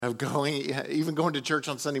of even going to church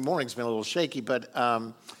on Sunday morning has been a little shaky, but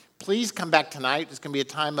please come back tonight. It's going to be a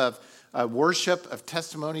time of worship, of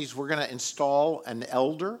testimonies. We're going to install an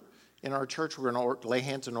elder in our church. We're going to lay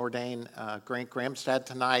hands and ordain Grant Gramstad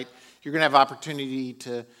tonight. You're going to have opportunity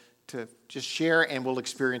to just share, and we'll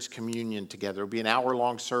experience communion together. It'll be an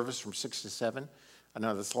hour-long service from 6 to 7. I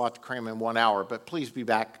know that's a lot to cram in 1 hour, but please be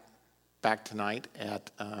back tonight at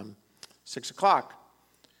 6 o'clock.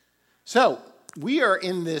 So, we are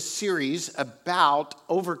in this series about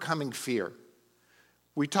overcoming fear.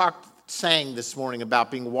 We sang this morning about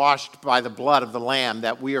being washed by the blood of the Lamb,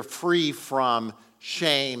 that we are free from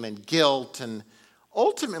shame and guilt, and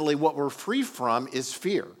ultimately what we're free from is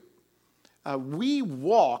fear. We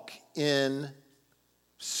walk in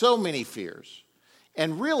so many fears,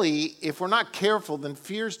 and really, if we're not careful, then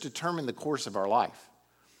fears determine the course of our life.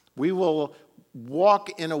 We will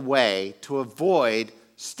walk in a way to avoid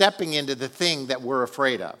stepping into the thing that we're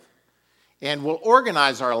afraid of. And we'll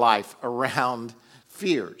organize our life around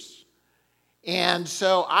fears. And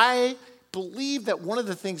so I believe that one of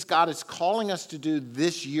the things God is calling us to do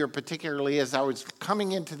this year, particularly as I was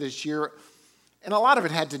coming into this year, and a lot of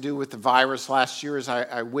it had to do with the virus last year, as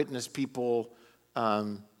I witnessed people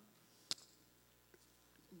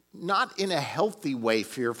not in a healthy way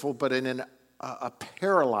fearful, but in a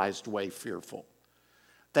paralyzed way fearful.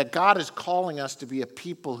 That God is calling us to be a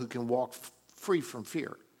people who can walk free from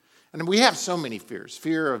fear. And we have so many fears.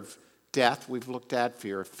 Fear of death, we've looked at.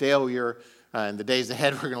 Fear of failure. In the days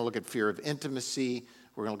ahead, we're going to look at fear of intimacy.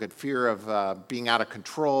 We're going to look at fear of being out of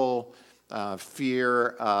control. Fear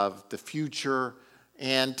of the future.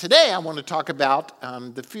 And today I want to talk about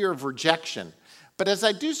the fear of rejection. But as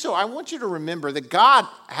I do so, I want you to remember that God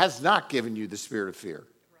has not given you the spirit of fear.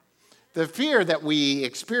 The fear that we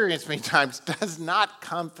experience many times does not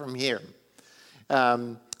come from here.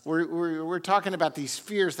 We're talking about these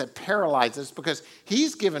fears that paralyze us because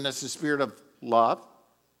he's given us a spirit of love,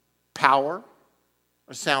 power,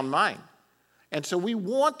 a sound mind. And so we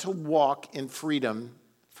want to walk in freedom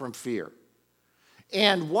from fear.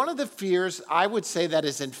 And one of the fears, I would say, that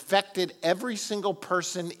has infected every single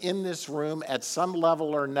person in this room at some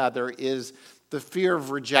level or another is the fear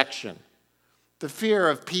of rejection. The fear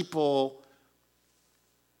of people,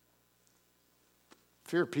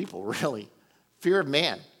 really. Fear of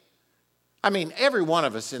man. I mean, every one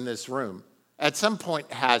of us in this room at some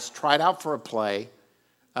point has tried out for a play,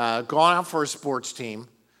 gone out for a sports team,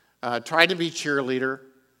 tried to be cheerleader.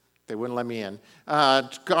 They wouldn't let me in.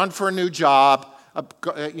 Gone for a new job,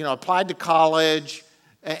 applied to college.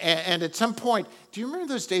 And at some point, do you remember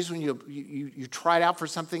those days when you tried out for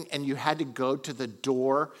something and you had to go to the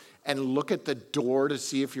door and look at the door to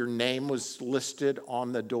see if your name was listed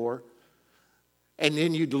on the door? And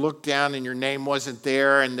then you'd look down and your name wasn't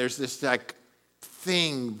there, and there's this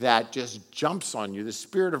thing that just jumps on you, the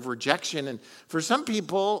spirit of rejection. And for some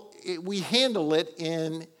people, we handle it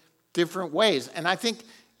in different ways. And I think,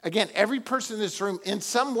 again, every person in this room in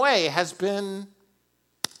some way has been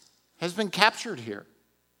captured here.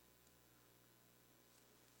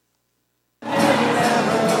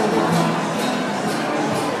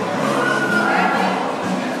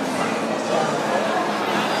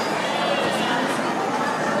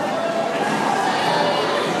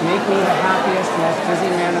 Make me the happiest, most busy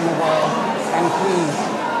man in the world, and please,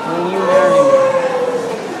 will you marry me?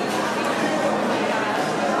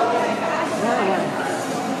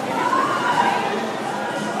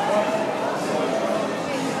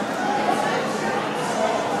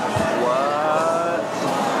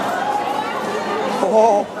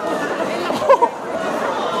 What?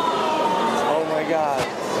 Oh my God.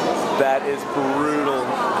 That is brutal.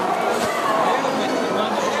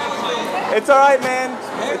 It's all right, man.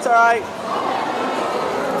 It's all right.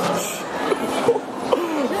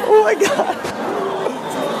 Oh my God.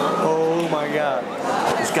 Oh my God.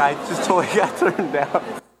 This guy just totally got turned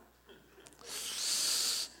down.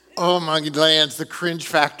 Oh my Lance, the cringe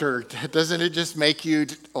factor. Doesn't it just make you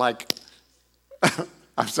like,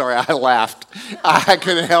 I'm sorry, I laughed. I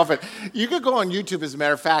couldn't help it. You could go on YouTube, as a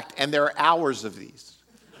matter of fact, and there are hours of these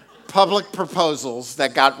public proposals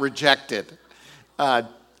that got rejected.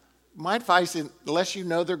 My advice, unless you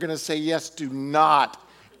know they're going to say yes, do not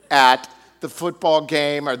at the football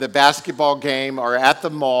game or the basketball game or at the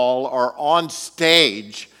mall or on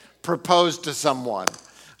stage propose to someone,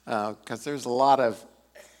 because there's a lot of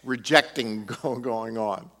rejecting going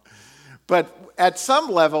on. But at some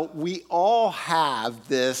level, we all have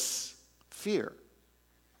this fear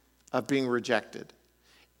of being rejected.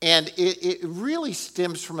 And it really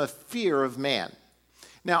stems from a fear of man.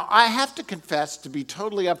 Now, I have to confess, to be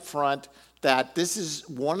totally upfront, that this is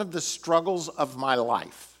one of the struggles of my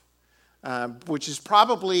life. which is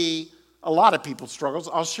probably a lot of people's struggles.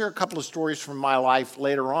 I'll share a couple of stories from my life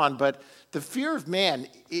later on, but the fear of man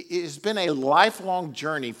has been a lifelong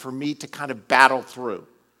journey for me to kind of battle through.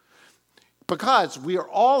 Because we are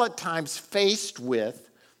all at times faced with,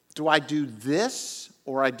 do I do this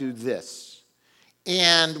or I do this?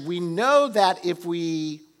 And we know that if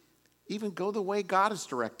we even go the way God has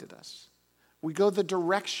directed us, we go the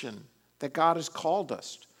direction that God has called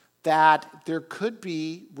us, that there could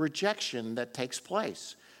be rejection that takes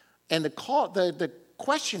place. And the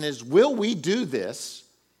question is, will we do this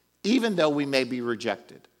even though we may be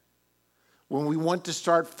rejected? When we went to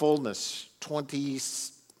start Fullness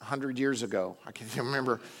 100 years ago, I can't even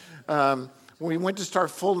remember, when we went to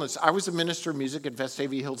start Fullness, I was a minister of music at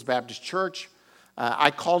Vestavia Hills Baptist Church.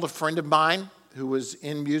 I called a friend of mine who was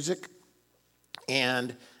in music,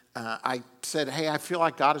 and I said, hey, I feel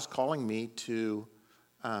like God is calling me to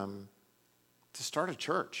start a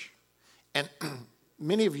church. And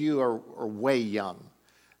many of you are way young,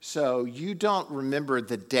 so you don't remember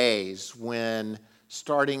the days when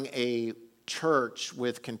starting a church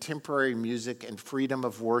with contemporary music and freedom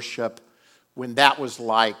of worship, when that was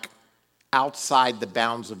like outside the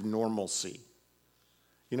bounds of normalcy.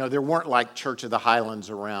 You know, there weren't like Church of the Highlands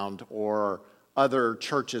around or other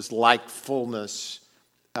churches like Fullness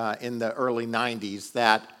in the early 90s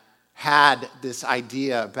that had this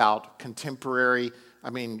idea about contemporary. I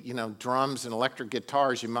mean, you know, drums and electric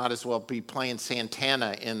guitars, you might as well be playing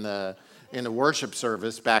Santana in the worship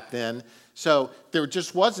service back then. So there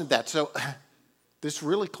just wasn't that. So this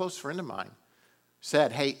really close friend of mine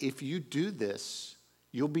said, hey, if you do this,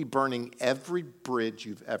 you'll be burning every bridge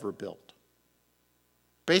you've ever built.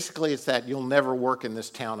 Basically, it's that you'll never work in this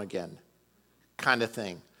town again kind of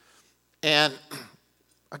thing. And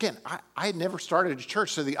again, I had never started a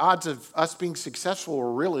church, so the odds of us being successful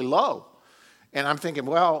were really low. And I'm thinking,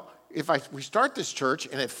 well, if we start this church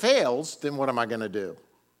and it fails, then what am I going to do?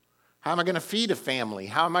 How am I going to feed a family?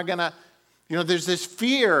 How am I going to, there's this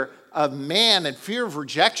fear of man and fear of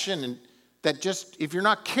rejection, and that just, if you're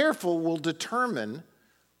not careful, will determine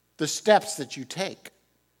the steps that you take.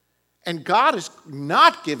 And God has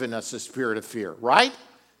not given us a spirit of fear, right?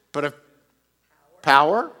 But of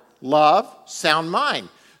power, love, sound mind.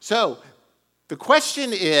 So the question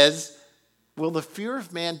is, will the fear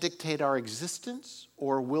of man dictate our existence,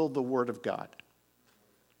 or will the Word of God?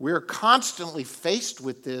 We're constantly faced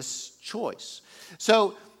with this choice.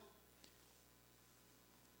 So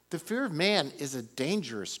the fear of man is a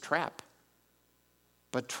dangerous trap.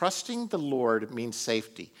 But trusting the Lord means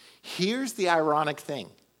safety. Here's the ironic thing.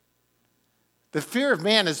 The fear of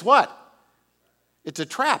man is what? It's a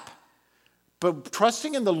trap. But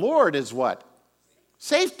trusting in the Lord is what?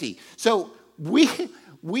 Safety. So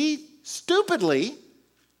we stupidly,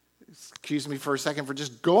 excuse me for a second for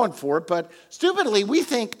just going for it, but stupidly we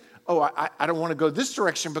think, I don't want to go this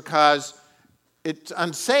direction because it's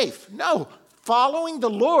unsafe. No, following the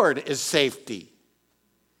Lord is safety.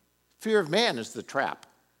 Fear of man is the trap.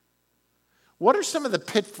 What are some of the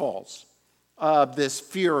pitfalls of this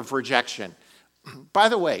fear of rejection? By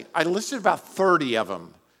the way, I listed about 30 of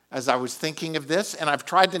them as I was thinking of this, and I've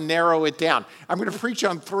tried to narrow it down. I'm going to preach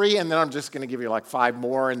on 3, and then I'm just going to give you like 5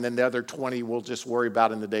 more, and then the other 20 we'll just worry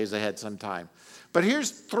about in the days ahead sometime. But here's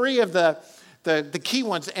 3 of the key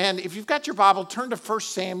ones. And if you've got your Bible, turn to 1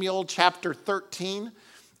 Samuel chapter 13.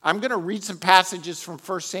 I'm going to read some passages from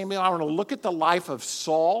 1 Samuel. I want to look at the life of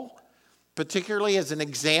Saul, particularly as an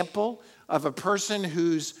example of a person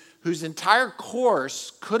whose entire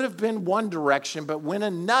course could have been one direction, but went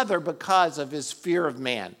another because of his fear of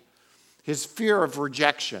man, his fear of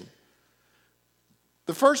rejection.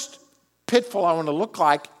 The first pitfall I want to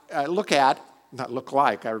I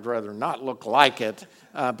would rather not look like it,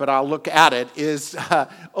 but I'll look at it, is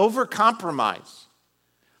over-compromise.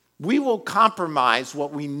 We will compromise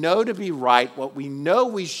what we know to be right, what we know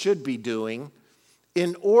we should be doing,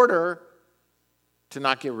 in order to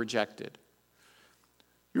not get rejected.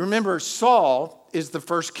 You remember, Saul is the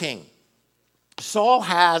first king. Saul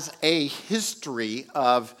has a history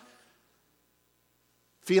of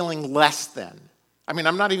feeling less than. I mean,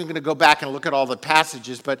 I'm not even going to go back and look at all the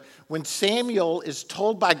passages, but when Samuel is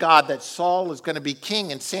told by God that Saul is going to be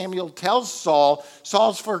king, and Samuel tells Saul,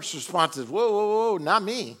 Saul's first response is, whoa, not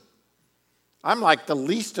me. I'm like the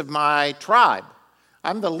least of my tribe.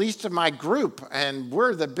 I'm the least of my group, and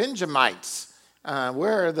we're the Benjamites.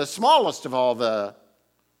 We're the smallest of all the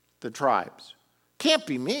tribes. Can't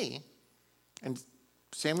be me. And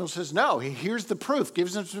Samuel says no. He hears the proof,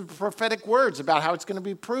 gives him some prophetic words about how it's going to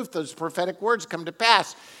be proof. Those prophetic words come to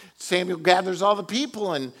pass. Samuel gathers all the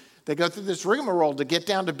people, and they go through this rigmarole to get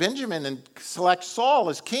down to Benjamin and select Saul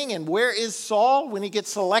as king. And where is Saul when he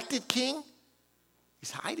gets selected king?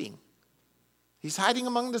 He's hiding. He's hiding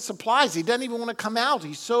among the supplies. He doesn't even want to come out.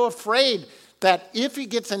 He's so afraid that if he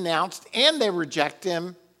gets announced and they reject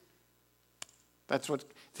him, that's what,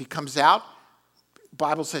 if he comes out, the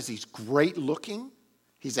Bible says he's great looking.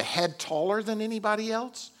 He's a head taller than anybody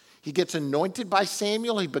else. He gets anointed by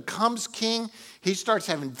Samuel. He becomes king. He starts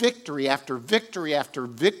having victory after victory after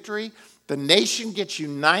victory. The nation gets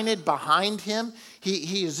united behind him.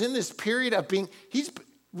 He is in this period of being, he's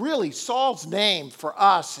really, Saul's name for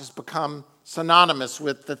us has become synonymous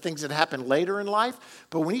with the things that happened later in life.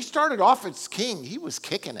 But when he started off as king, he was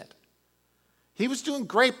kicking it. He was doing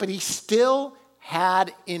great, but he still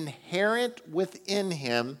had inherent within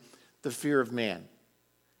him the fear of man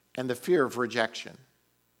and the fear of rejection.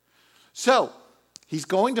 So he's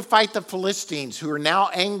going to fight the Philistines, who are now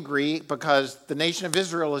angry because the nation of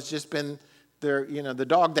Israel has just been the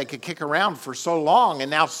dog they could kick around for so long.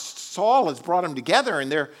 And now Saul has brought them together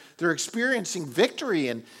and they're experiencing victory.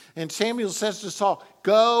 And Samuel says to Saul,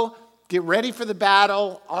 go, get ready for the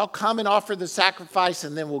battle. I'll come and offer the sacrifice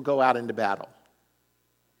and then we'll go out into battle.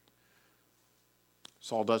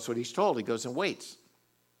 Saul does what he's told. He goes and waits.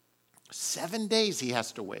 7 days he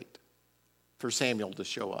has to wait for Samuel to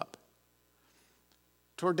show up.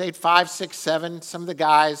 Toward day 5, 6, 7, some of the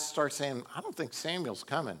guys start saying, I don't think Samuel's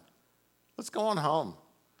coming. Let's go on home.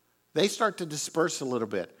 They start to disperse a little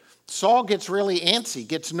bit. Saul gets really antsy,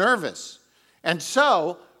 gets nervous. And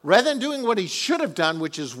so, rather than doing what he should have done,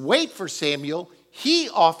 which is wait for Samuel, he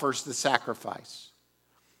offers the sacrifice.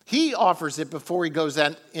 He offers it before he goes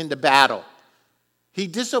into battle. He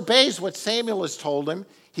disobeys what Samuel has told him.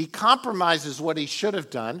 He compromises what he should have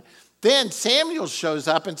done. Then Samuel shows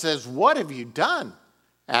up and says, what have you done?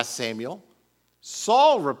 Asked Samuel.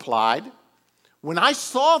 Saul replied, when I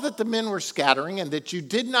saw that the men were scattering and that you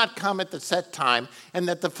did not come at the set time and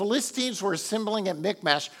that the Philistines were assembling at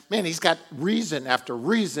Michmash, man, he's got reason after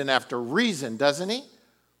reason after reason, doesn't he?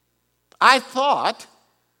 I thought,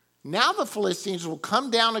 now the Philistines will come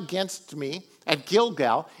down against me at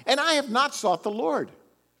Gilgal, and I have not sought the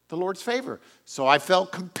Lord's favor. So I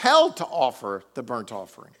felt compelled to offer the burnt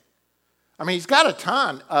offering. I mean, he's got a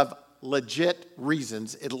ton of legit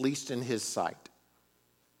reasons, at least in his sight.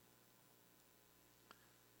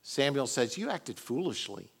 Samuel says, you acted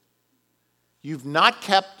foolishly. You've not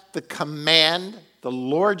kept the command the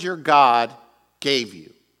Lord your God gave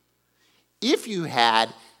you. If you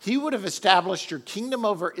had, he would have established your kingdom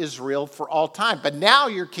over Israel for all time. But now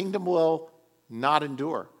your kingdom will not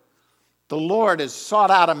endure. The Lord has sought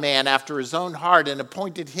out a man after his own heart and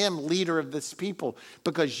appointed him leader of this people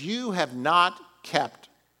because you have not kept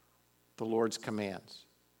the Lord's commands.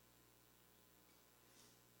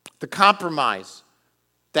 The compromise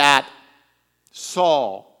that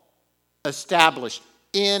Saul established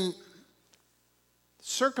in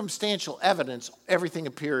circumstantial evidence, everything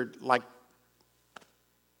appeared right.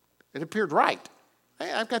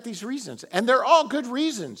 Hey, I've got these reasons, and they're all good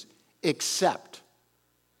reasons, except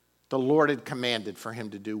the Lord had commanded for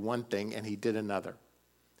him to do one thing, and he did another.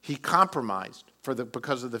 He compromised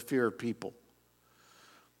because of the fear of people.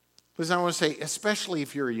 Listen, I want to say, especially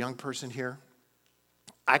if you're a young person here,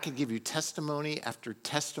 I could give you testimony after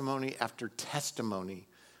testimony after testimony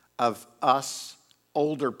of us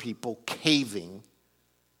older people caving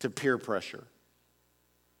to peer pressure,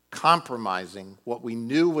 compromising what we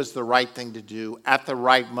knew was the right thing to do at the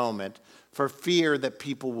right moment for fear that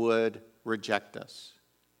people would reject us.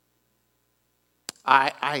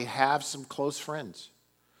 I have some close friends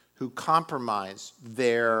who compromise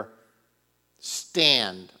their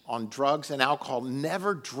stand on drugs and alcohol,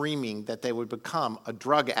 never dreaming that they would become a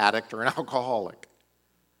drug addict or an alcoholic.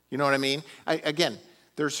 You know what I mean? Again,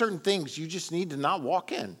 there are certain things you just need to not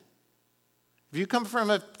walk in. If you come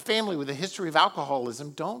from a family with a history of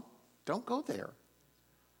alcoholism, don't go there.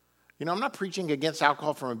 You know, I'm not preaching against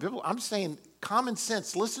alcohol from a biblical. I'm saying common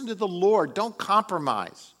sense. Listen to the Lord. Don't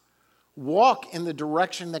compromise. Walk in the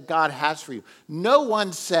direction that God has for you. No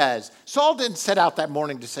one says, Saul didn't set out that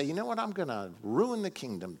morning to say, you know what, I'm going to ruin the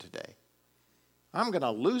kingdom today. I'm going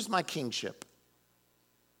to lose my kingship.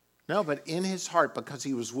 No, but in his heart, because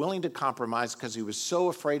he was willing to compromise, because he was so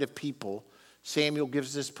afraid of people, Samuel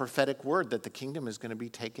gives this prophetic word that the kingdom is going to be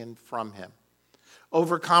taken from him.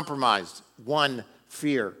 Over-compromised, one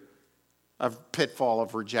fear of pitfall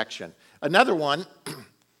of rejection. Another one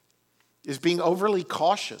is being overly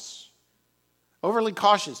cautious. Overly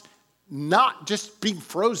cautious, not just being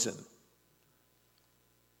frozen.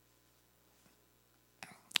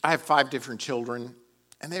 I have 5 different children,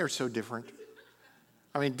 and they are so different.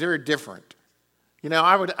 I mean, they're different.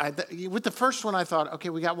 With the first one, I thought, okay,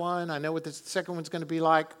 we got one. I know what the second one's going to be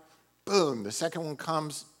like. Boom, the second one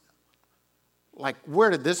comes. Like, where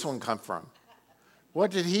did this one come from?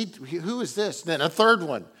 Who is this? Then a third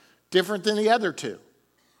one, different than the other two.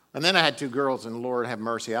 And then I had two girls, and Lord have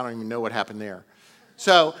mercy, I don't even know what happened there.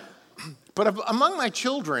 So, but among my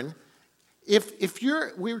children, I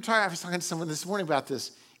was talking to someone this morning about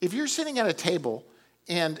this. If you're sitting at a table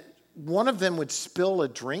and one of them would spill a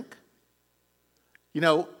drink,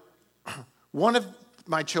 one of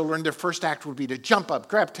my children, their first act would be to jump up,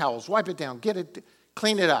 grab towels, wipe it down,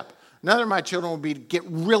 clean it up. Another of my children would be to get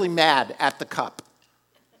really mad at the cup.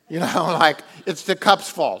 Like it's the cup's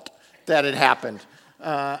fault that it happened.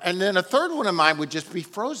 And then a third one of mine would just be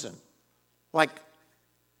frozen.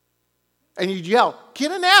 And you'd yell, get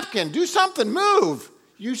a napkin, do something, move.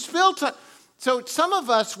 You spilled. So some of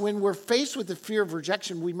us, when we're faced with the fear of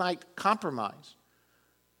rejection, we might compromise.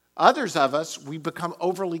 Others of us, we become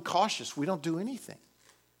overly cautious. We don't do anything.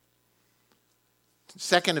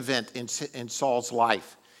 Second event in Saul's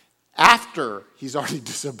life. After he's already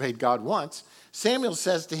disobeyed God once, Samuel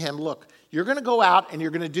says to him, look, you're going to go out and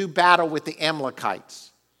you're going to do battle with the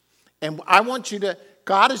Amalekites. And I want you to,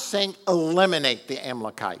 God is saying, eliminate the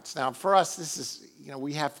Amalekites. Now, for us, this is,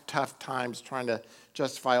 we have tough times trying to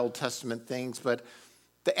justify Old Testament things, but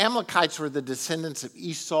the Amalekites were the descendants of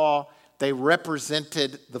Esau. They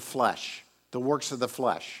represented the flesh, the works of the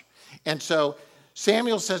flesh. And so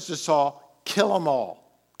Samuel says to Saul, kill them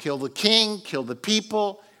all. Kill the king, kill the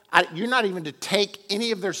people. You're not even to take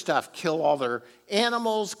any of their stuff. Kill all their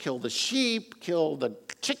animals, kill the sheep, kill the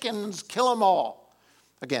chickens, kill them all.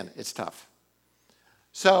 Again, it's tough.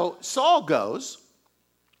 So Saul goes,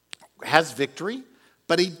 has victory,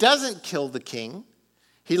 but he doesn't kill the king.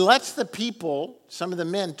 He lets the people, some of the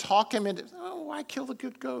men, talk him into, why kill the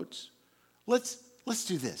good goats? Let's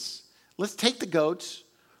do this. Let's take the goats,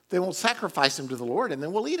 then we'll sacrifice them to the Lord, and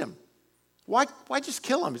then we'll eat them. Why just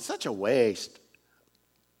kill them? It's such a waste.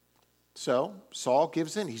 So Saul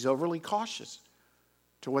gives in. He's overly cautious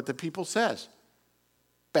to what the people says.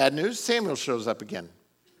 Bad news, Samuel shows up again.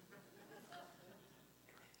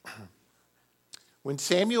 When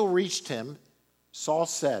Samuel reached him, Saul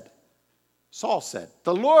said,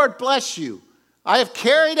 the Lord bless you. I have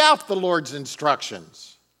carried out the Lord's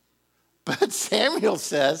instructions. But Samuel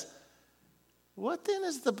says, what then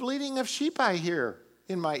is the bleating of sheep I hear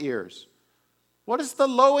in my ears? What is the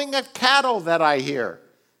lowing of cattle that I hear?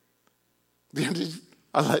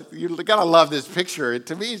 You gotta love this picture.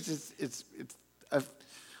 To me,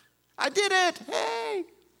 I did it. Hey,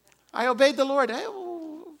 I obeyed the Lord. Hey,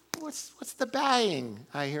 what's the baying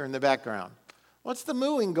I hear in the background? What's the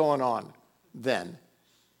mooing going on then?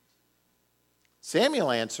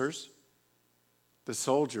 Samuel answers, the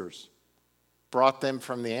soldiers brought them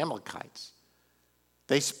from the Amalekites.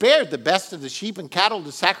 They spared the best of the sheep and cattle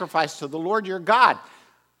to sacrifice to the Lord your God,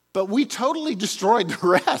 but we totally destroyed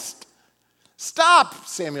the rest. Stop,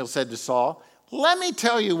 Samuel said to Saul. Let me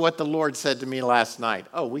tell you what the Lord said to me last night.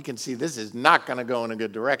 Oh, we can see this is not going to go in a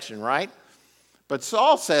good direction, right? But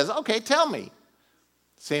Saul says, okay, tell me.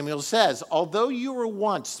 Samuel says, although you were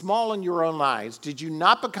once small in your own eyes, did you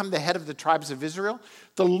not become the head of the tribes of Israel?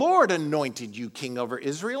 The Lord anointed you king over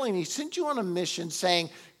Israel, and he sent you on a mission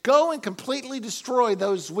saying, go and completely destroy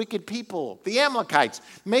those wicked people, the Amalekites.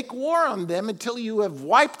 Make war on them until you have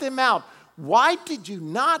wiped them out. Why did you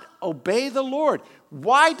not obey the Lord?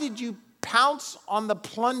 Why did you pounce on the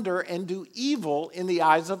plunder and do evil in the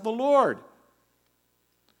eyes of the Lord?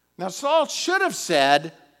 Now, Saul should have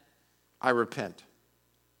said, I repent.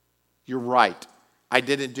 You're right. I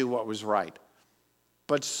didn't do what was right.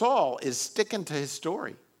 But Saul is sticking to his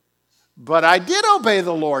story. But I did obey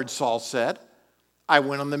the Lord, Saul said. I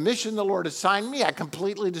went on the mission the Lord assigned me. I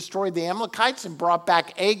completely destroyed the Amalekites and brought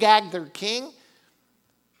back Agag, their king.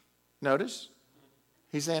 Notice,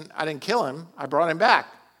 he's saying, I didn't kill him. I brought him back.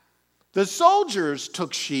 The soldiers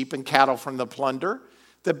took sheep and cattle from the plunder,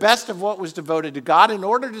 the best of what was devoted to God, in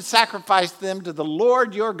order to sacrifice them to the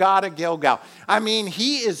Lord your God at Gilgal. I mean,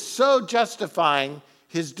 he is so justifying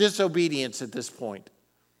his disobedience at this point.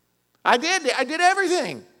 I did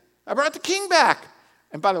everything. I brought the king back.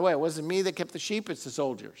 And by the way, it wasn't me that kept the sheep, it's the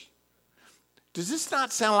soldiers. Does this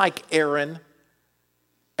not sound like Aaron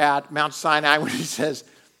at Mount Sinai when he says,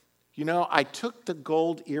 I took the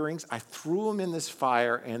gold earrings, I threw them in this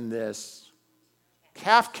fire, and this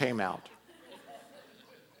calf came out.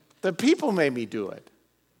 The people made me do it.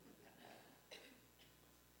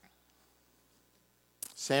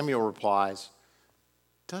 Samuel replies,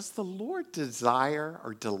 does the Lord desire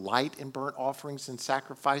or delight in burnt offerings and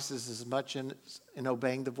sacrifices as much in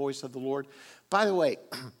obeying the voice of the Lord? By the way,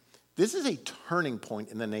 This is a turning point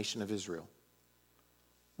in the nation of Israel.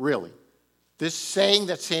 Really. This saying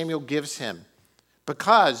that Samuel gives him,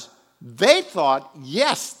 because they thought,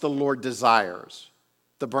 yes, the Lord desires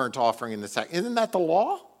the burnt offering and the sacrifice. Isn't that the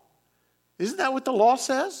law? Isn't that what the law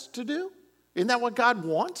says to do? Isn't that what God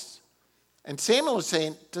wants? And Samuel is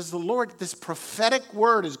saying, does the Lord, this prophetic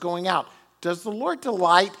word is going out, does the Lord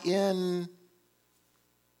delight in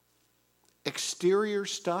exterior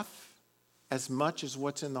stuff as much as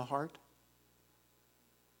what's in the heart?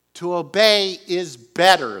 To obey is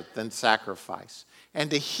better than sacrifice, and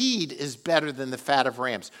to heed is better than the fat of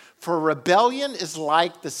rams. For rebellion is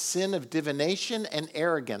like the sin of divination, and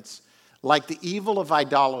arrogance like the evil of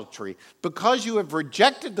idolatry. Because you have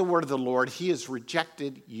rejected the word of the Lord, he has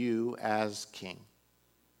rejected you as king.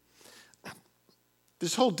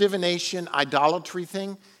 This whole divination, idolatry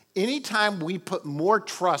thing, anytime we put more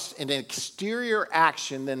trust in an exterior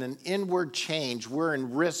action than an inward change, we're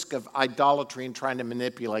in risk of idolatry and trying to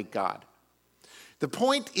manipulate God. The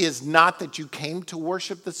point is not that you came to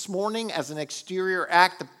worship this morning as an exterior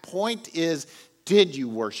act. The point is, did you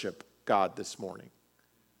worship God this morning?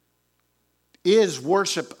 Is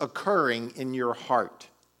worship occurring in your heart?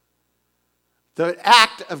 The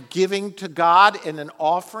act of giving to God in an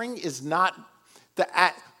offering is not the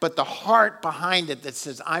act, but the heart behind it that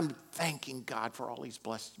says, I'm thanking God for all he's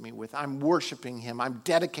blessed me with. I'm worshiping him. I'm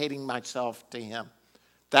dedicating myself to him.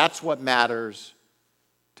 That's what matters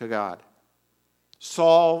to God.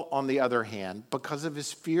 Saul, on the other hand, because of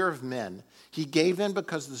his fear of men, he gave in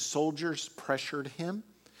because the soldiers pressured him.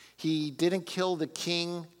 He didn't kill the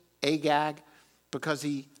king, Agag, because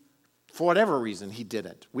for whatever reason, he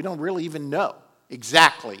didn't. We don't really even know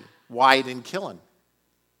exactly why he didn't kill him.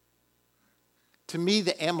 To me,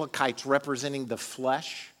 the Amalekites representing the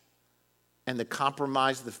flesh and the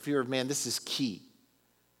compromise, the fear of man, this is key.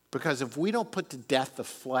 Because if we don't put to death the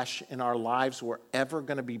flesh in our lives, we're ever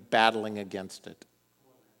going to be battling against it.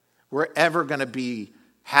 We're ever going to be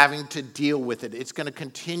having to deal with it. It's going to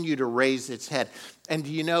continue to raise its head. And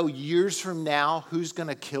do you know, years from now, who's going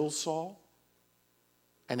to kill Saul?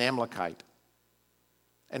 An Amalekite.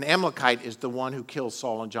 An Amalekite is the one who kills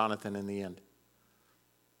Saul and Jonathan in the end.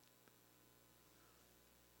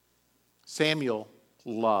 Samuel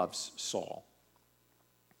loves Saul.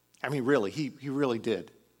 I mean, really, he really did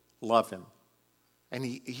love him. And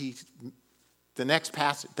the next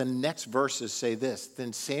passage, the next verses say this: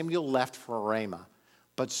 Then Samuel left for Ramah,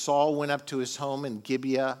 but Saul went up to his home in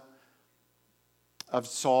Gibeah of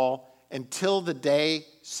Saul. Until the day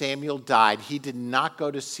Samuel died, he did not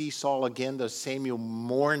go to see Saul again, though Samuel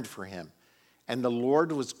mourned for him. And the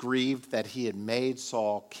Lord was grieved that he had made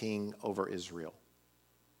Saul king over Israel.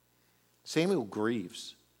 Samuel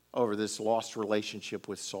grieves over this lost relationship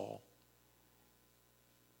with Saul.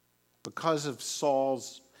 Because of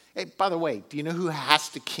Saul's... Hey, by the way, do you know who has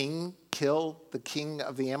to kill the king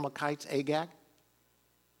of the Amalekites, Agag?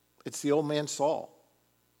 It's the old man Saul.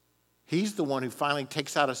 He's the one who finally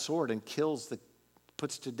takes out a sword and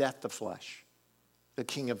puts to death the flesh, the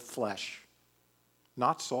king of flesh.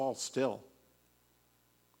 Not Saul still.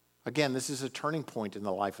 Again, this is a turning point in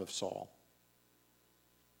the life of Saul.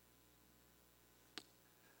 I'll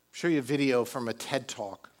show you a video from a TED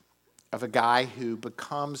Talk of a guy who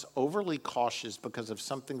becomes overly cautious because of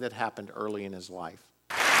something that happened early in his life.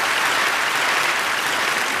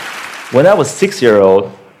 When I was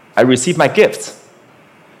 6-year-old, I received my gifts.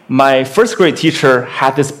 My first grade teacher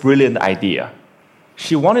had this brilliant idea.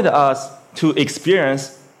 She wanted us to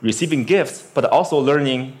experience receiving gifts, but also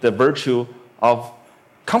learning the virtue of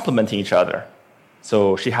complimenting each other.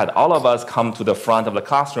 So she had all of us come to the front of the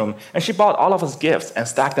classroom, and she bought all of us gifts and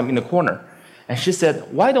stacked them in the corner. And she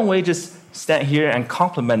said, why don't we just stand here and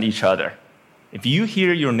compliment each other? If you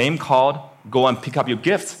hear your name called, go and pick up your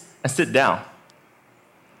gifts and sit down.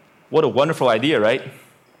 What a wonderful idea, right?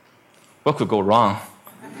 What could go wrong?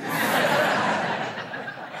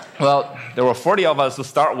 Well, there were 40 of us to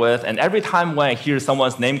start with, and every time when I hear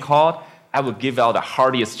someone's name called, I would give out the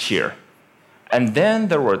heartiest cheer. And then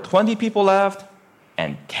there were 20 people left,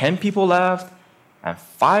 and 10 people left, and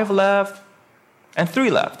 5 left, and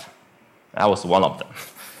 3 left. I was one of them.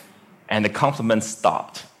 And the compliments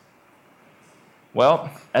stopped.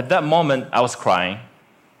 Well, at that moment, I was crying,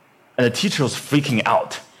 and the teacher was freaking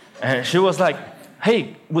out. And she was like,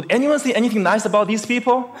 hey, would anyone say anything nice about these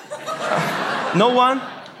people? No one?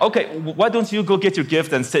 Okay, why don't you go get your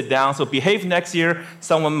gift and sit down, so behave next year,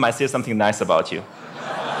 someone might say something nice about you.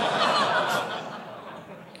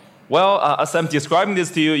 Well, as I'm describing this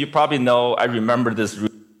to you, you probably know I remember this.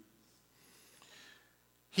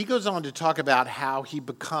 He goes on to talk about how he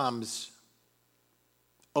becomes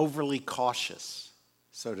overly cautious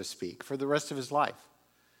so to speak, for the rest of his life,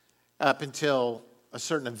 up until a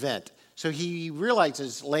certain event. So he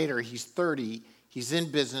realizes later, he's 30, he's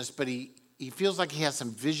in business, but he feels like he has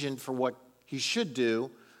some vision for what he should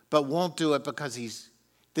do, but won't do it because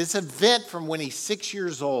this event from when he's 6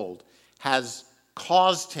 years old has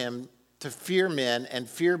caused him to fear men and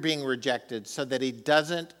fear being rejected so that he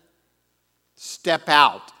doesn't step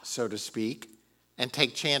out, so to speak, and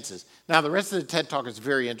take chances. Now, the rest of the TED Talk is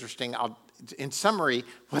very interesting. In summary,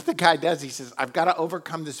 what the guy does, he says, I've got to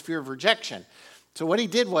overcome this fear of rejection. So what he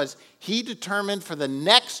did was he determined for the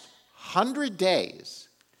next 100 days,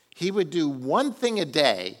 he would do one thing a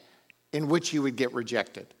day in which he would get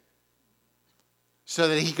rejected so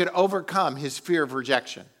that he could overcome his fear of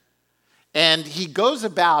rejection. And he goes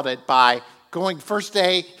about it by going, first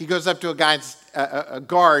day, he goes up to a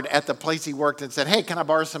guard at the place he worked and said, hey, can I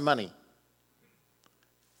borrow some money?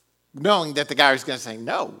 Knowing that the guy was going to say,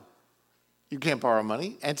 no, you can't borrow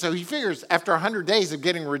money. And so he figures after 100 days of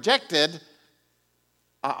getting rejected,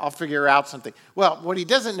 I'll figure out something. Well, what he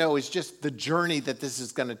doesn't know is just the journey that this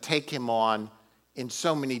is going to take him on in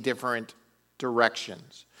so many different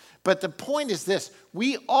directions. But the point is this: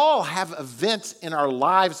 we all have events in our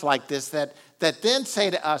lives like this that then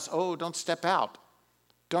say to us, oh, don't step out.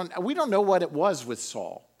 We don't know what it was with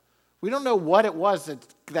Saul. We don't know what it was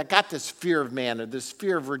that got this fear of man or this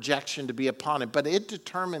fear of rejection to be upon him, but it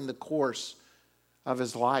determined the course of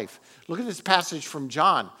his life. Look at this passage from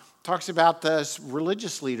John. It talks about the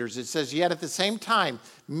religious leaders. It says, yet at the same time,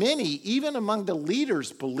 many, even among the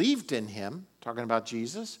leaders, believed in him, talking about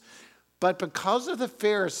Jesus, but because of the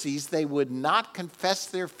Pharisees, they would not confess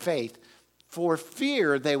their faith for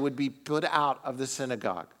fear they would be put out of the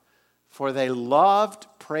synagogue. For they loved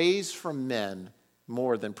praise from men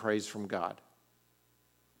more than praise from God.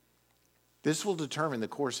 This will determine the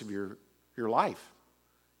course of your life.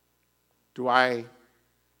 Do I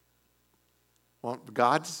want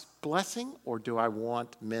God's blessing or do I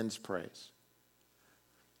want men's praise?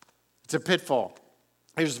 It's a pitfall.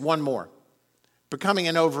 Here's one more. Becoming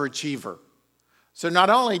an overachiever. So not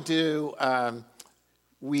only do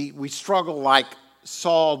we struggle like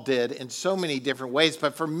Saul did in so many different ways,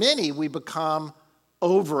 but for many we become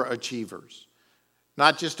overachievers.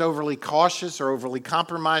 Not just overly cautious or overly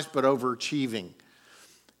compromised, but overachieving.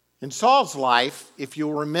 In Saul's life, if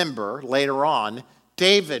you'll remember later on,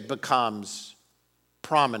 David becomes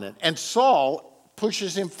prominent. And Saul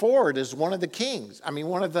pushes him forward as one of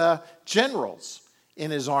the generals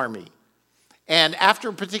in his army. And after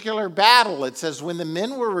a particular battle, it says, when the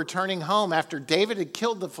men were returning home after David had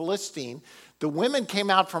killed the Philistine, the women came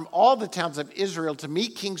out from all the towns of Israel to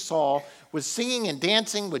meet King Saul with singing and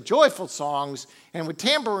dancing, with joyful songs, and with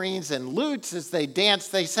tambourines and lutes. As they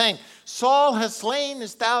danced, they sang, Saul has slain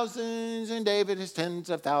his thousands and David his tens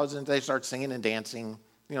of thousands. They start singing and dancing,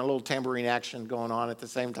 a little tambourine action going on at the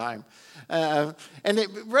same time. Rather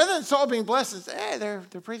than Saul being blessed, they're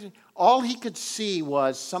praising. All he could see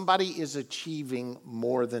was somebody is achieving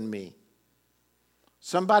more than me.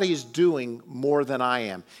 Somebody is doing more than I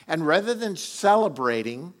am. And rather than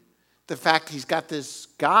celebrating the fact he's got this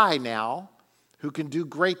guy now who can do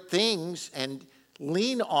great things and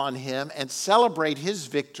lean on him and celebrate his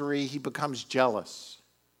victory, he becomes jealous.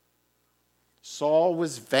 Saul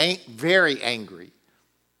was very angry.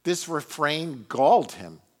 This refrain galled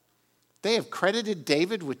him. They have credited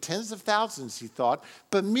David with tens of thousands, he thought,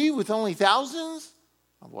 but me with only thousands?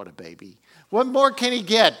 Oh, what a baby. What more can he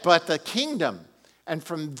get but the kingdom? And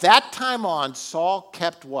from that time on, Saul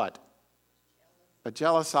kept what? A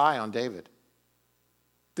jealous eye on David.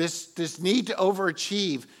 This need to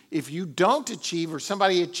overachieve. If you don't achieve or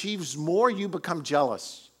somebody achieves more, you become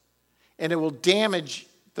jealous. And it will damage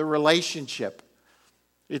the relationship.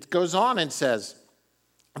 It goes on and says,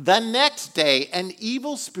 the next day, an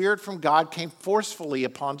evil spirit from God came forcefully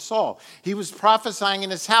upon Saul. He was prophesying in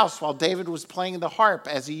his house while David was playing the harp,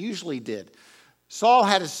 as he usually did. Saul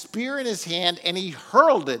had a spear in his hand, and he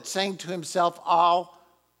hurled it, saying to himself, I'll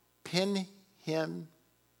pin him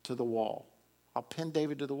to the wall. I'll pin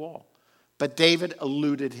David to the wall. But David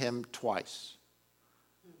eluded him twice.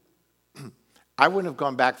 I wouldn't have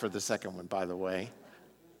gone back for the second one, by the way.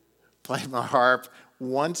 Played my harp.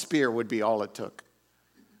 One spear would be all it took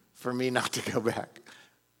for me not to go back.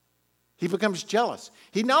 He becomes jealous.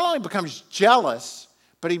 He not only becomes jealous,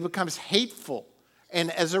 but he becomes hateful.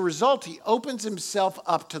 And as a result, he opens himself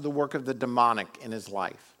up to the work of the demonic in his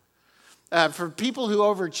life. For people who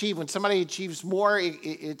overachieve, when somebody achieves more,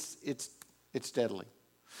 it's deadly.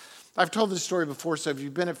 I've told this story before, so if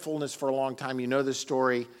you've been at Fullness for a long time, you know this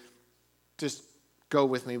story. Just go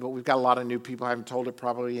with me, but we've got a lot of new people. I haven't told it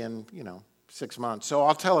probably in, 6 months. So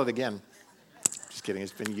I'll tell it again. Just kidding,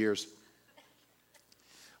 it's been years.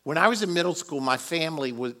 When I was in middle school, my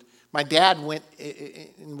dad went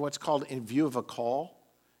in what's called In View of a Call.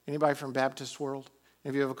 Anybody from Baptist world?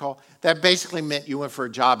 In View of a Call? That basically meant you went for a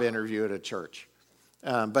job interview at a church.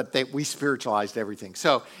 But we spiritualized everything.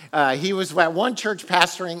 So he was at one church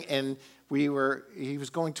pastoring, and he was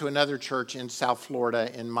going to another church in South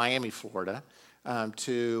Florida, in Miami, Florida,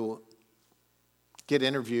 to get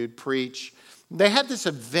interviewed, preach. They had this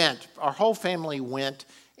event. Our whole family went,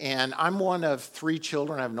 and I'm one of 3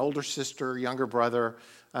 children. I have an older sister, younger brother.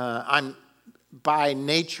 By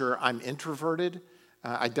nature, I'm introverted.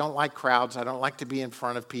 I don't like crowds. I don't like to be in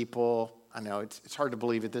front of people. I know it's hard to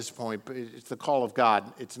believe at this point, but it's the call of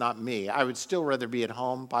God. It's not me. I would still rather be at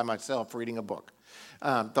home by myself reading a book,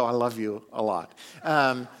 though I love you a lot.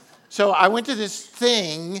 So I went to this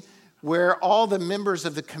thing where all the members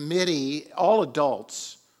of the committee, all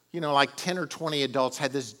adults, like 10 or 20 adults,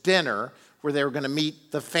 had this dinner where they were going to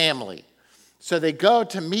meet the family. So they go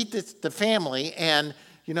to meet the family, and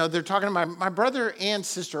they're talking to my brother and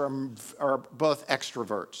sister are both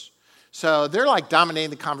extroverts. So they're like dominating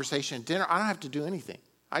the conversation at dinner. I don't have to do anything.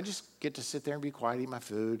 I just get to sit there and be quiet, eat my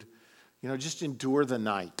food, just endure the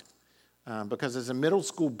night. Because as a middle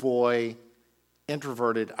school boy,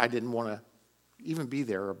 introverted, I didn't want to even be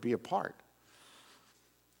there or be a part.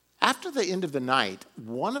 After the end of the night,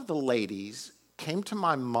 one of the ladies came to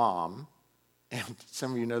my mom, and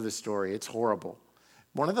some of you know this story, it's horrible.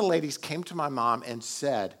 One of the ladies came to my mom and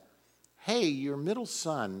said, "Hey, your middle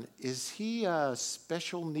son, is he a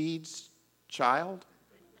special needs child?"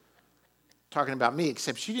 Talking about me,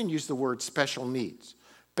 except she didn't use the word special needs.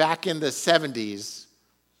 Back in the 70s,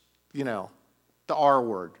 the R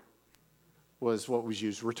word was what was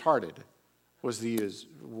used. Retarded was the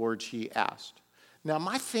word she asked. Now,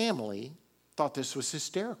 my family thought this was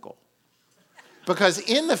hysterical. Because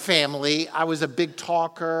in the family, I was a big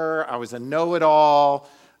talker, I was a know-it-all,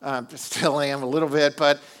 still am a little bit,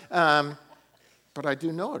 but I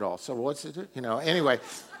do know it all, so what's it, anyway,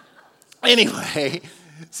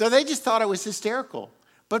 so they just thought it was hysterical.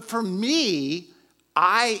 But for me,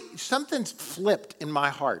 something flipped in my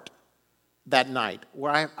heart that night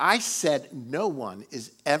where I said, no one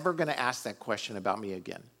is ever going to ask that question about me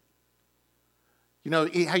again.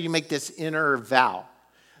 How you make this inner vow.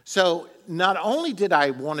 So not only did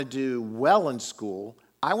I want to do well in school,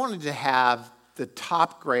 I wanted to have the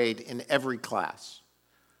top grade in every class.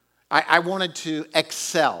 I wanted to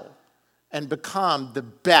excel and become the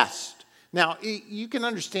best. Now, you can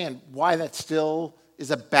understand why that still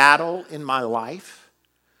is a battle in my life.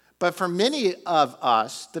 But for many of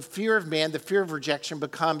us, the fear of man, the fear of rejection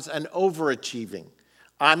becomes an overachieving.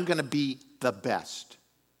 I'm going to be the best.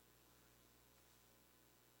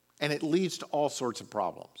 And it leads to all sorts of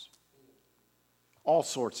problems. All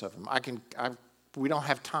sorts of them. We don't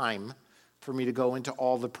have time for me to go into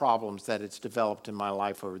all the problems that it's developed in my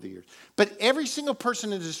life over the years. But every single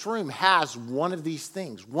person in this room has one of these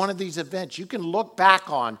things, one of these events. You can look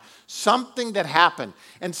back on something that happened.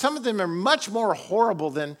 And some of them are much more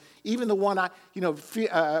horrible than even the one,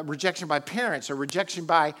 rejection by parents or rejection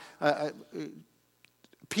by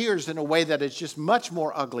peers in a way that is just much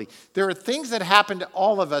more ugly. There are things that happen to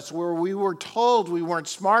all of us where we were told we weren't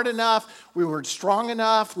smart enough, we weren't strong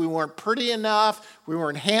enough, we weren't pretty enough, we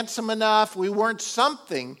weren't handsome enough, we weren't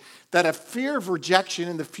something, that a fear of rejection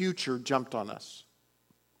in the future jumped on us.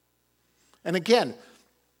 And again,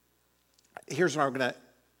 here's where I'm going to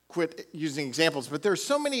quit using examples, but there's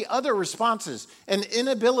so many other responses. An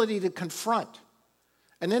inability to confront,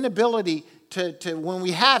 an inability to when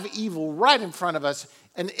we have evil right in front of us,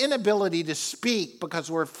 an inability to speak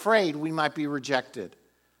because we're afraid we might be rejected.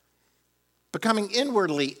 Becoming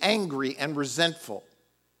inwardly angry and resentful.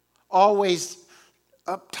 Always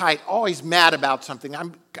uptight, always mad about something.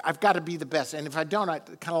 I've got to be the best. And if I don't, I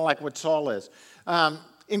kind of like what Saul is.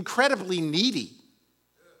 Incredibly needy.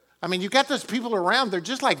 I mean, you got those people around, they're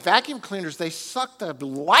just like vacuum cleaners. They suck the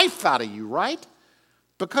life out of you, right?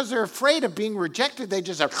 Because they're afraid of being rejected, they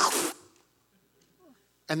just have...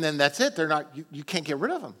 And then that's it. You can't get rid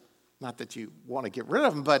of them. Not that you want to get rid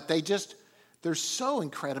of them, but they're so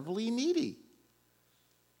incredibly needy.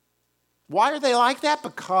 Why are they like that?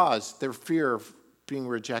 Because their fear of being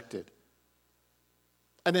rejected.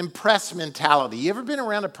 An impress mentality. You ever been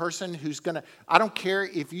around a person who's I don't care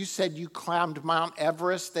if you said you climbed Mount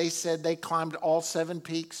Everest, they said they climbed all 7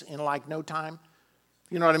 peaks in like no time.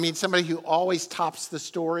 You know what I mean? Somebody who always tops the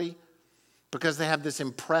story. Because they have this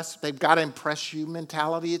they've got to impress you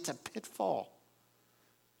mentality. It's a pitfall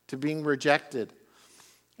to being rejected.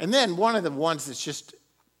 And then one of the ones that's just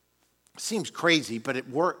seems crazy, but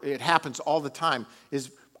it happens all the time,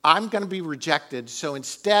 is I'm going to be rejected, so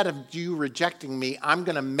instead of you rejecting me, I'm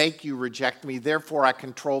going to make you reject me. Therefore, I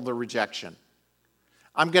control the rejection.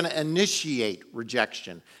 I'm going to initiate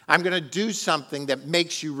rejection. I'm going to do something that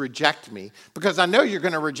makes you reject me because I know you're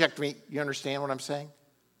going to reject me. You understand what I'm saying?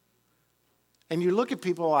 And you look at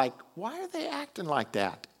people like, why are they acting like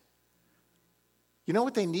that? You know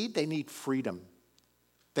what they need? They need freedom.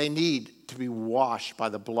 They need to be washed by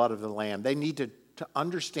the blood of the Lamb. They need to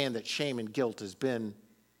understand that shame and guilt has been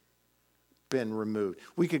removed.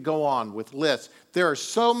 We could go on with lists. There are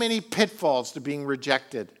so many pitfalls to being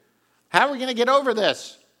rejected. How are we going to get over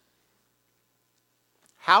this?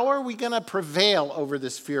 How are we going to prevail over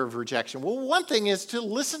this fear of rejection? Well, one thing is to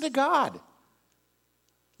listen to God.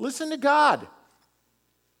 Listen to God.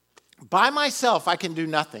 By myself, I can do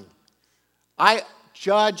nothing. I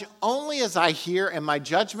judge only as I hear, and my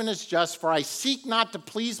judgment is just, for I seek not to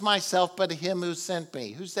please myself, but him who sent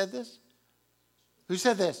me. Who said this? Who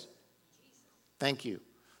said this? Thank you.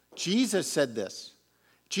 Jesus said this.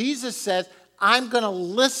 Jesus said, I'm going to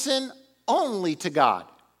listen only to God.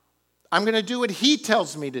 I'm going to do what he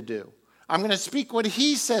tells me to do. I'm going to speak what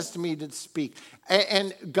he says to me to speak.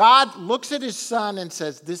 And God looks at his son and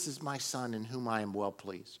says, this is my son in whom I am well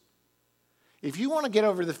pleased. If you want to get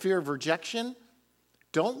over the fear of rejection,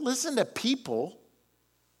 don't listen to people.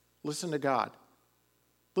 Listen to God.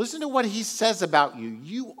 Listen to what he says about you.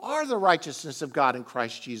 You are the righteousness of God in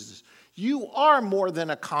Christ Jesus. You are more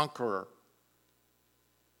than a conqueror.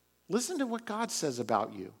 Listen to what God says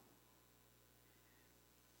about you.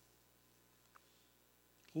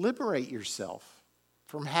 Liberate yourself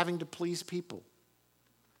from having to please people.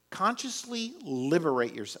 Consciously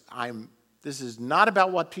liberate yourself. This is not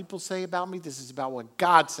about what people say about me. This is about what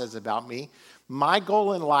God says about me. My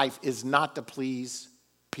goal in life is not to please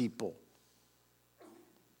people.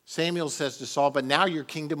 Samuel says to Saul, but now your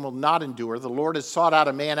kingdom will not endure. The Lord has sought out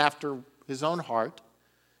a man after his own heart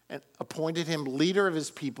and appointed him leader of his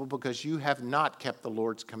people because you have not kept the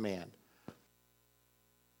Lord's command.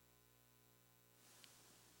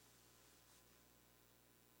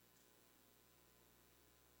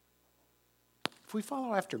 If we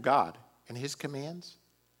follow after God and his commands,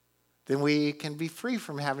 then we can be free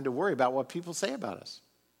from having to worry about what people say about us.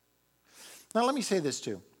 Now, let me say this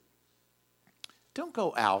too. Don't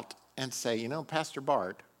go out and say, Pastor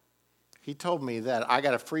Bart, he told me that I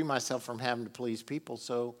got to free myself from having to please people,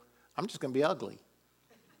 so I'm just going to be ugly.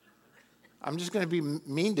 I'm just going to be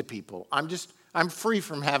mean to people. I'm free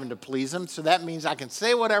from having to please them, so that means I can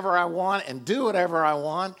say whatever I want and do whatever I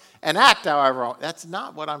want and act however I want. That's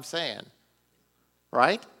not what I'm saying,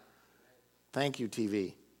 right? Thank you,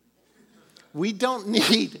 TV. We don't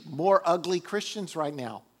need more ugly Christians right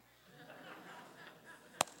now.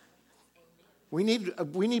 We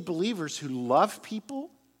need believers who love people,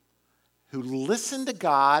 who listen to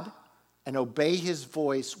God and obey his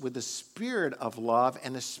voice with a spirit of love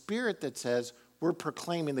and a spirit that says we're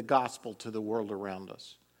proclaiming the gospel to the world around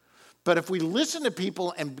us. But if we listen to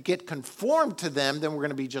people and get conformed to them, then we're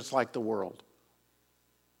going to be just like the world.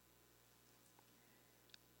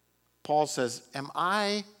 Paul says, am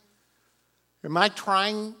I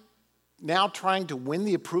trying to win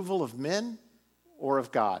the approval of men or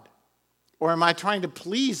of God? Or am I trying to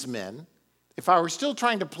please men? If I were still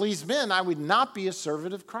trying to please men, I would not be a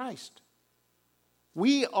servant of Christ.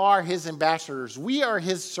 We are his ambassadors. We are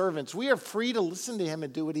his servants. We are free to listen to him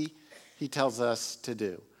and do what he tells us to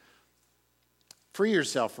do. Free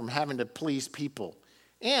yourself from having to please people.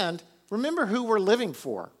 And remember who we're living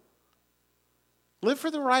for. Live for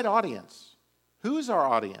the right audience. Who is our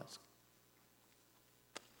audience?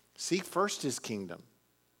 Seek first his kingdom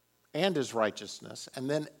and his righteousness, and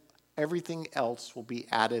then everything else will be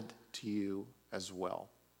added to you as well.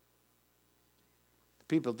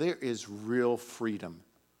 People, there is real freedom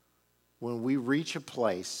when we reach a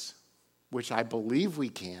place, which I believe we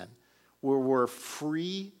can, where we're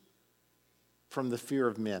free from the fear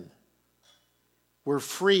of men. We're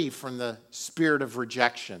free from the spirit of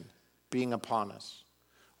rejection being upon us.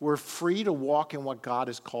 We're free to walk in what God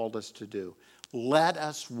has called us to do. Let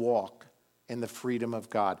us walk in the freedom of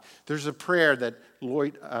God. There's a prayer that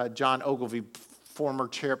John Ogilvie, former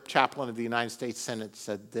chaplain of the United States Senate,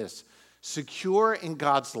 said this: secure in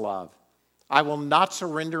God's love, I will not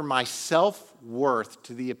surrender my self-worth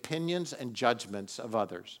to the opinions and judgments of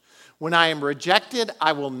others. When I am rejected,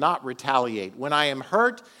 I will not retaliate. When I am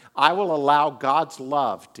hurt, I will allow God's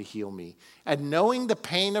love to heal me. And knowing the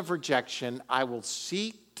pain of rejection, I will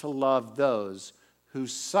seek to love those who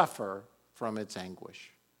suffer from its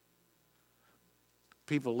anguish.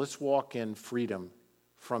 People, let's walk in freedom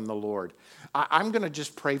from the Lord. I'm going to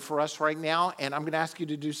just pray for us right now, and I'm going to ask you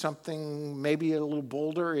to do something maybe a little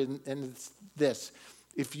bolder, and it's this.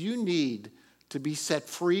 If you need to be set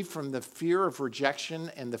free from the fear of rejection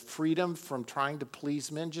and the freedom from trying to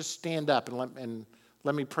please men, just stand up and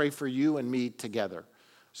let me pray for you and me together.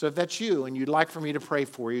 So if that's you and you'd like for me to pray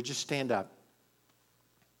for you, just stand up.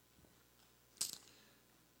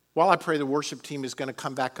 While I pray, the worship team is going to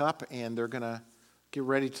come back up, and they're going to get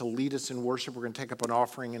ready to lead us in worship. We're going to take up an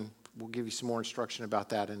offering, and we'll give you some more instruction about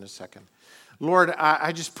that in a second. Lord,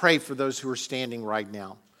 I just pray for those who are standing right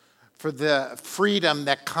now, for the freedom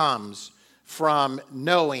that comes from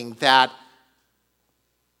knowing that,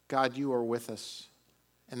 God, you are with us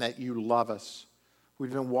and that you love us.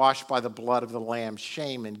 We've been washed by the blood of the Lamb.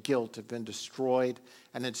 Shame and guilt have been destroyed,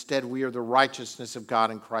 and instead we are the righteousness of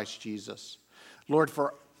God in Christ Jesus. Lord,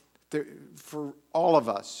 for all of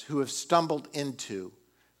us who have stumbled into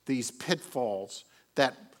these pitfalls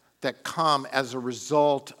that come as a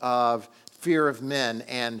result of fear of men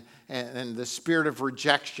and the spirit of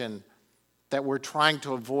rejection that we're trying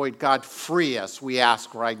to avoid, God, free us, we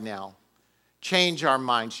ask right now. Change our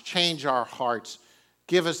minds, change our hearts.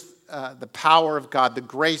 Give us the power of God, the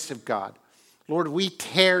grace of God. Lord, we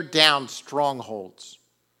tear down strongholds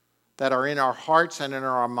that are in our hearts and in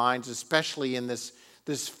our minds, especially in this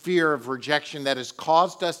fear of rejection that has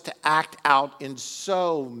caused us to act out in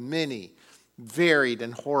so many varied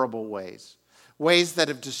and horrible ways. Ways that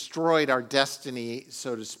have destroyed our destiny,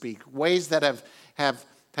 so to speak. Ways that have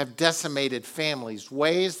decimated families.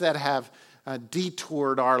 Ways that have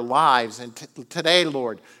detoured our lives. And today,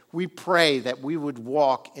 Lord, we pray that we would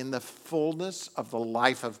walk in the fullness of the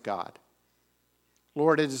life of God.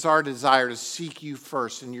 Lord, it is our desire to seek you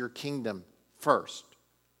first and your kingdom first.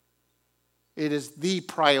 It is the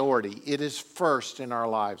priority. It is first in our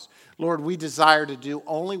lives. Lord, we desire to do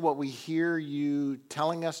only what we hear you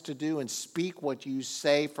telling us to do and speak what you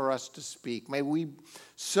say for us to speak. May we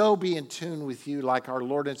so be in tune with you like our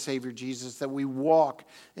Lord and Savior Jesus that we walk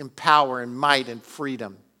in power and might and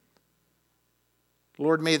freedom.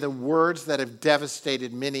 Lord, may the words that have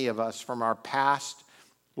devastated many of us from our past,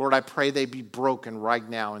 Lord, I pray they be broken right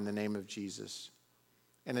now in the name of Jesus.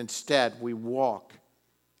 And instead, we walk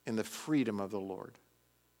in the freedom of the Lord.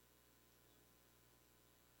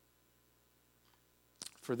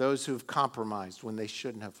 For those who have compromised when they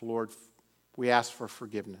shouldn't have, Lord, we ask for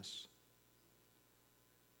forgiveness.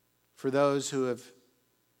 For those who have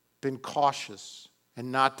been cautious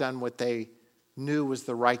and not done what they knew was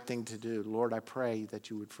the right thing to do, Lord, I pray that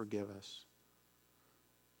you would forgive us.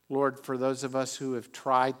 Lord, for those of us who have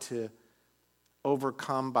tried to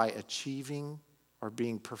overcome by achieving or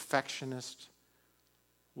being perfectionist,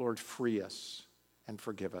 Lord, free us and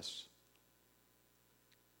forgive us.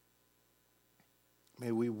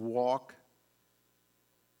 May we walk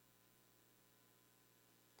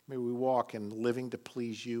in living to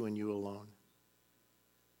please you and you alone.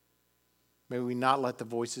 May we not let the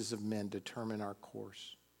voices of men determine our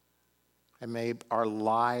course. And may our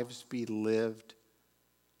lives be lived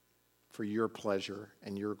for your pleasure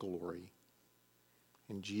and your glory.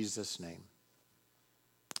 In Jesus' name,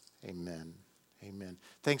 amen. Amen.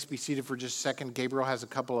 Thanks. Be seated for just a second. Gabriel has a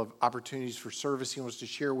couple of opportunities for service he wants to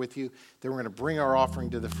share with you. Then we're going to bring our offering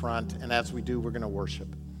to the front, and as we do, we're going to worship.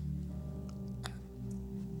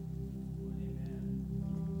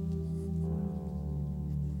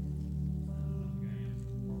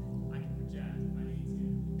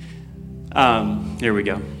 Here we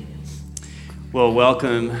go. Well,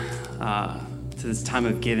 welcome to this time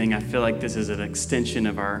of giving. I feel like this is an extension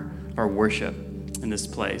of our worship in this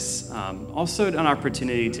place. Also an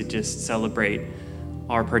opportunity to just celebrate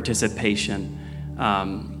our participation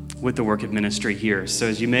with the work of ministry here. So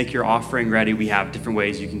as you make your offering ready, we have different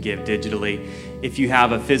ways you can give digitally. If you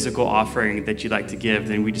have a physical offering that you'd like to give,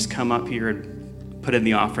 then we just come up here and put in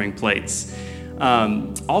the offering plates.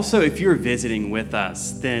 Also, if you're visiting with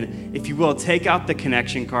us, then if you will, take out the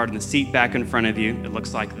connection card in the seat back in front of you. It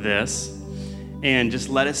looks like this. And just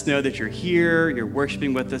let us know that you're here, you're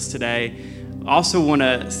worshiping with us today. Also want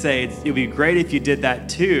to say it would be great if you did that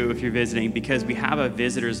too if you're visiting, because we have a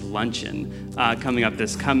visitors luncheon coming up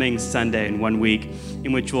this coming Sunday in 1 week,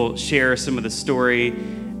 in which we'll share some of the story,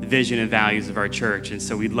 the vision, and values of our church. And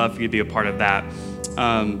so we'd love for you to be a part of that.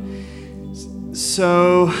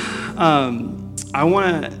 I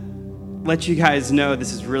want to let you guys know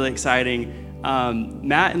this is really exciting.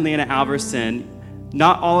 Matt and Lana Alverson,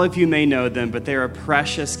 not all of you may know them, but they're a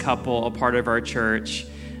precious couple, a part of our church.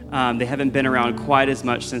 They haven't been around quite as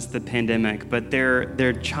much since the pandemic, but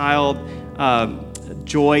their child,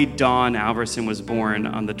 Joy Dawn Alverson, was born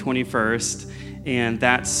on the 21st, and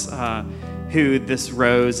that's who this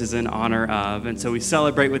rose is in honor of. And so we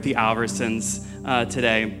celebrate with the Alversons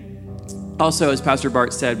today. Also, as Pastor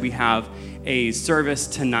Bart said, we have a service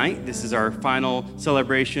tonight. This is our final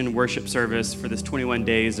celebration worship service for this 21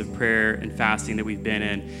 days of prayer and fasting that we've been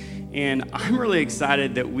in. And I'm really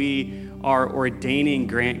excited that we are ordaining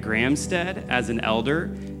Grant Gramstead as an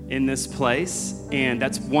elder in this place. And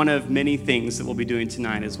that's one of many things that we'll be doing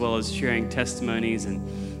tonight, as well as sharing testimonies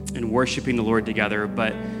and worshiping the Lord together.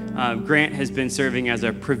 But Grant has been serving as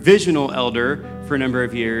a provisional elder for a number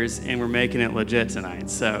of years, and we're making it legit tonight.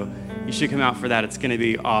 So you should come out for that. It's going to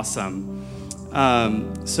be awesome.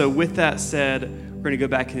 So with that said, we're going to go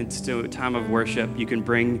back into a time of worship. You can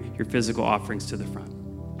bring your physical offerings to the front.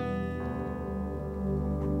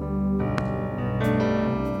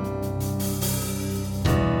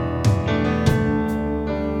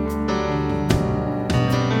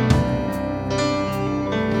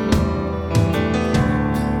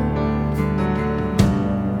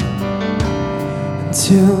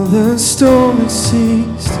 Till the storm has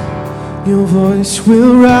ceased, your voice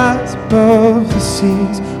will rise above the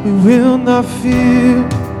seas. We will not fear,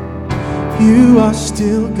 you are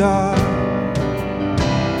still God.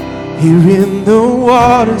 Here in the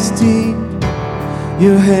waters deep,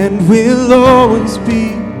 your hand will always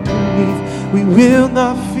be beneath. We will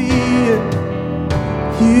not fear,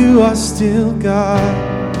 you are still God.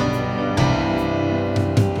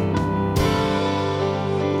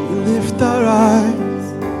 We lift our eyes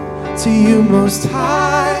to you most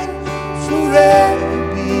high,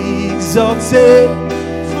 forever be exalted,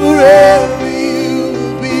 forever you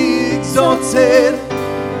will be exalted.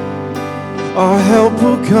 Our help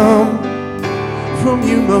will come from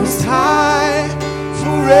you most high,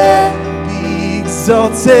 forever be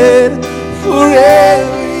exalted,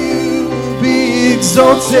 forever you will be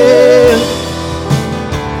exalted.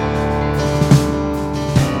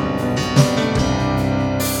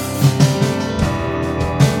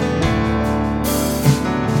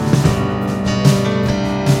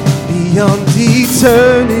 Beyond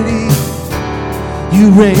eternity, you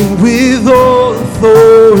reign with all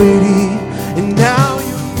authority, and now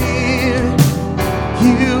you're near,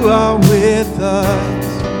 you are with us.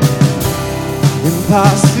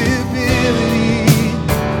 Impossibility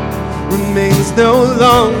remains no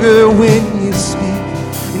longer when you speak,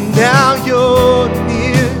 and now you're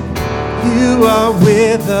near, you are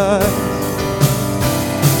with us.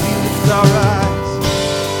 We lift our eyes,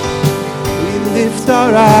 we lift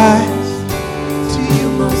our eyes to you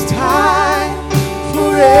most high,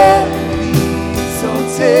 forever be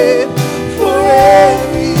exalted,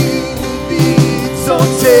 forever you will be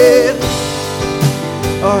exalted.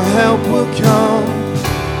 Our help will come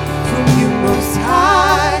from you most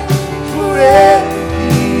high, forever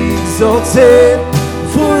be exalted,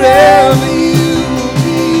 forever you will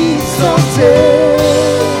be exalted.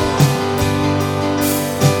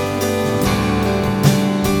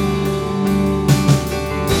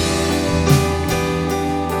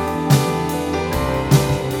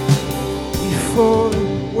 Before the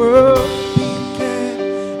world began,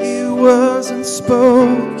 it wasn't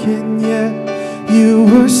spoken yet. You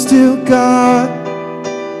were still God,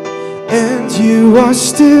 and you are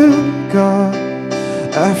still God.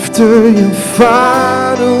 After your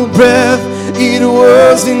final breath, it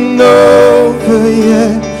wasn't over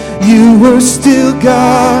yet. You were still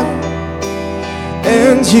God,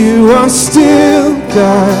 and you are still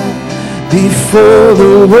God. Before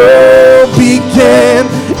the world began,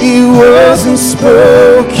 it wasn't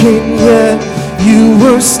spoken yet. You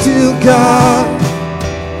were still God,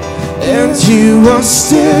 and you are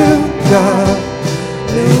still God.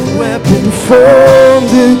 No weapon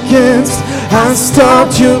formed against has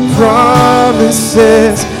stopped your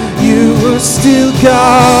promises. You were still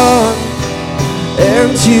God,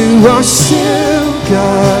 and you are still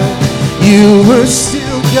God. You were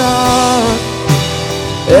still God,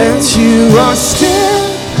 and you are still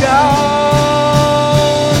God.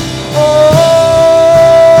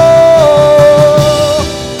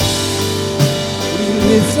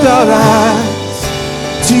 Lift our eyes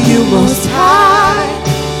to you most high,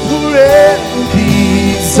 forever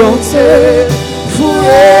be exalted,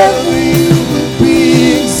 forever you will be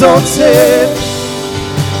exalted.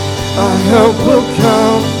 Our help will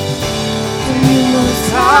come from you most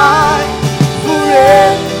high,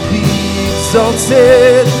 forever be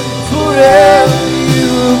exalted, forever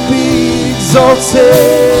you will be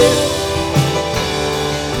exalted.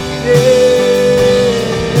 Yeah.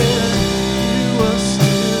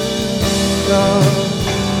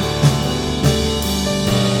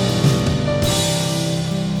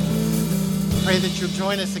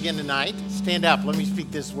 join us again tonight, stand up. Let me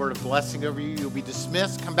speak this word of blessing over you. You'll be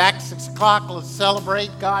dismissed. Come back 6 o'clock. Let's celebrate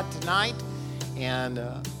God tonight. And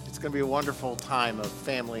it's going to be a wonderful time of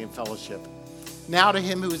family and fellowship. Now to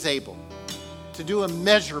him who is able to do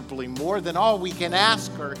immeasurably more than all we can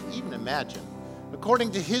ask or even imagine,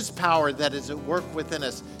 according to his power that is at work within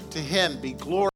us, to him be glory.